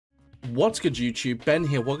What's good YouTube, Ben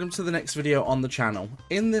here, welcome to the next video on the channel.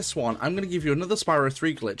 In this one, I'm going to give you another Spyro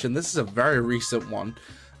 3 glitch, and this is a very recent one.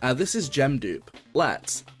 This is gem dupe.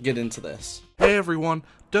 Let's get into this. Hey everyone,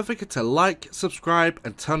 don't forget to like, subscribe,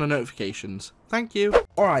 and turn on notifications. Thank you.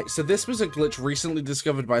 Alright, so this was a glitch recently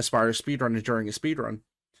discovered by a Spyro speedrunner during a speedrun.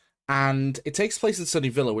 And it takes place in Sunny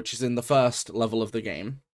Villa, which is in the first level of the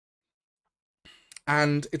game.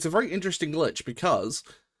 And it's a very interesting glitch because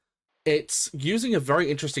it's using a very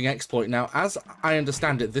interesting exploit. Now, as I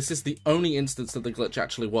understand it, this is the only instance that the glitch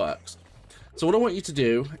actually works. So what I want you to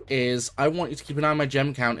do is, I want you to keep an eye on my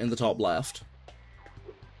gem count in the top left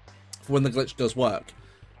for when the glitch does work.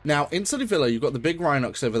 Now, in Sunny Villa, you've got the big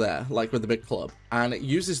Rhinox over there, like with the big club, and it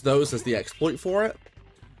uses those as the exploit for it.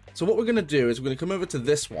 So what we're going to do is we're going to come over to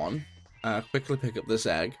this one, quickly pick up this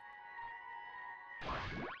egg,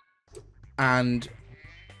 and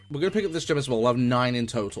we're going to pick up this gem as well. We'll have 9 in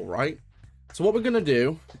total, right? So what we're going to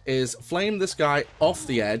do is flame this guy off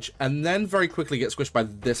the edge and then very quickly get squished by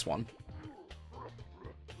this one.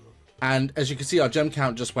 And as you can see, our gem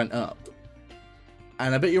count just went up.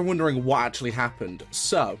 And I bet you're wondering what actually happened.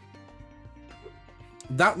 So,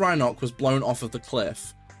 that Rhinoc was blown off of the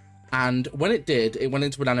cliff. And when it did, it went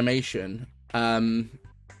into an animation. And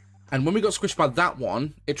when we got squished by that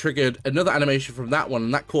one, it triggered another animation from that one,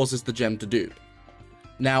 and that causes the gem to dupe.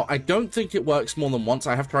 Now, I don't think it works more than once.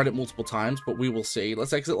 I have tried it multiple times, but we will see.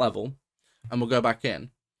 Let's exit level, and we'll go back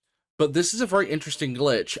in. But this is a very interesting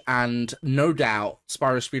glitch, and no doubt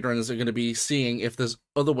Spyro speedrunners are going to be seeing if there's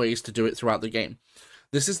other ways to do it throughout the game.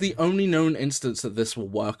 This is the only known instance that this will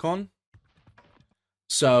work on.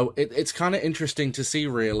 So it's kind of interesting to see,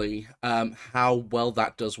 really, how well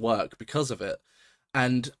that does work because of it.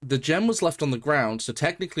 And the gem was left on the ground, so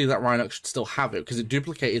technically that Rhinox should still have it, because it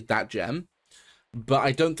duplicated that gem. But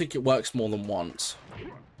I don't think it works more than once.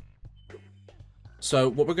 So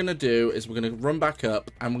what we're going to do is we're going to run back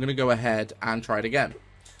up and we're going to go ahead and try it again.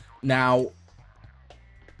 Now,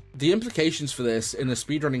 the implications for this in a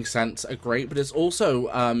speedrunning sense are great, but it's also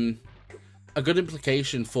a good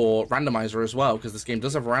implication for randomizer as well, because this game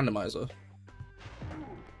does have a randomizer.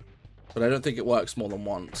 But I don't think it works more than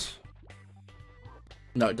once.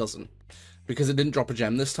 No, it doesn't. Because it didn't drop a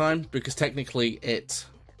gem this time, because technically it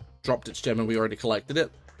dropped its gem and we already collected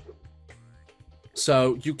it.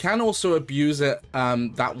 So you can also abuse it,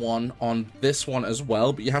 that one, on this one as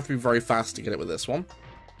well, but you have to be very fast to get it with this one.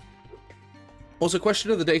 Also,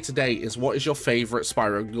 question of the day today is, what is your favorite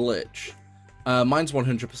Spyro glitch? Mine's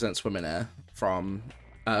 100% swim in air from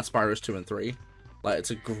Spyro's 2 and 3. Like,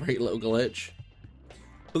 it's a great little glitch.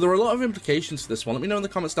 But there are a lot of implications for this one. Let me know in the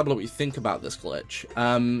comments down below what you think about this glitch.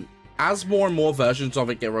 As more and more versions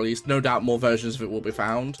of it get released, no doubt more versions of it will be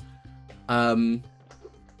found.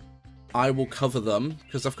 I will cover them,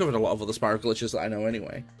 because I've covered a lot of other Spyro glitches that I know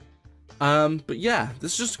anyway. But yeah,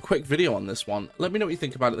 this is just a quick video on this one. Let me know what you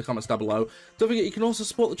think about it in the comments down below. Don't forget, you can also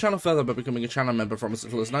support the channel further by becoming a channel member from as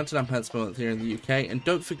little as 99 pence per month here in the UK. And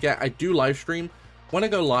don't forget, I do live stream. When I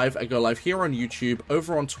go live here on YouTube,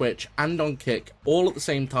 over on Twitch, and on Kick, all at the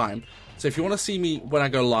same time. So if you want to see me when I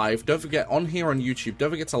go live, don't forget, on here on YouTube,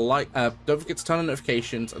 don't forget to turn on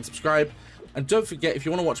notifications and subscribe. And don't forget, if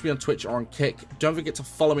you want to watch me on Twitch or on Kick, don't forget to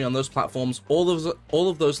follow me on those platforms. All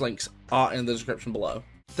of those links are in the description below.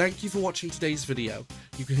 Thank you for watching today's video.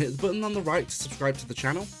 You can hit the button on the right to subscribe to the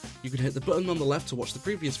channel. You can hit the button on the left to watch the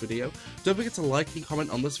previous video. Don't forget to like and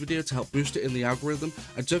comment on this video to help boost it in the algorithm.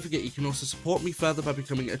 And don't forget, you can also support me further by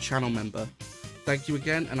becoming a channel member. Thank you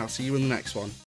again, and I'll see you in the next one.